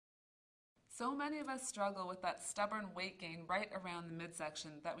So many of us struggle with that stubborn weight gain right around the midsection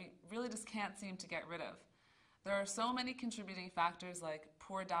that we really just can't seem to get rid of. There are so many contributing factors like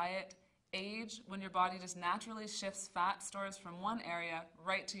poor diet, age, when your body just naturally shifts fat stores from one area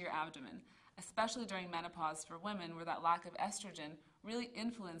right to your abdomen, especially during menopause for women where that lack of estrogen really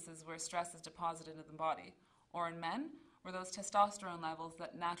influences where stress is deposited in the body, or in men, where those testosterone levels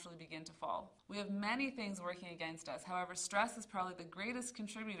that naturally begin to fall. We have many things working against us. However, stress is probably the greatest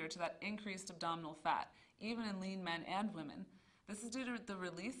contributor to that increased abdominal fat, even in lean men and women. This is due to the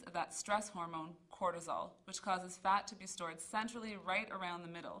release of that stress hormone, cortisol, which causes fat to be stored centrally right around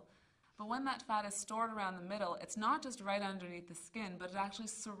the middle. But when that fat is stored around the middle, it's not just right underneath the skin, but it actually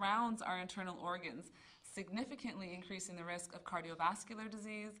surrounds our internal organs, significantly increasing the risk of cardiovascular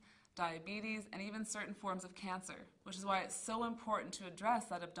disease, diabetes, and even certain forms of cancer, which is why it's so important to address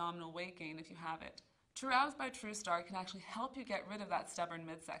that abdominal weight gain if you have it. TrueABS by TrueStar can actually help you get rid of that stubborn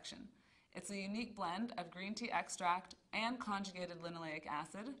midsection. It's a unique blend of green tea extract and conjugated linoleic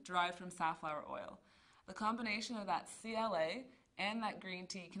acid derived from safflower oil. The combination of that CLA and that green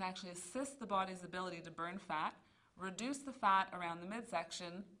tea can actually assist the body's ability to burn fat, reduce the fat around the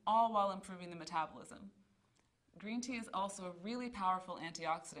midsection, all while improving the metabolism. Green tea is also a really powerful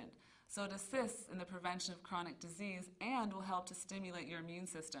antioxidant, so it assists in the prevention of chronic disease and will help to stimulate your immune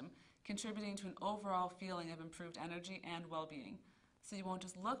system, contributing to an overall feeling of improved energy and well-being. So you won't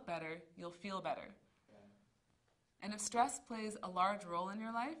just look better, you'll feel better. And if stress plays a large role in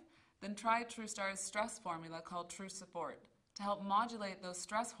your life, then try TrueStar's stress formula called True Support to help modulate those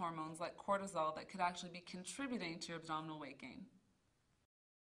stress hormones like cortisol that could actually be contributing to your abdominal weight gain.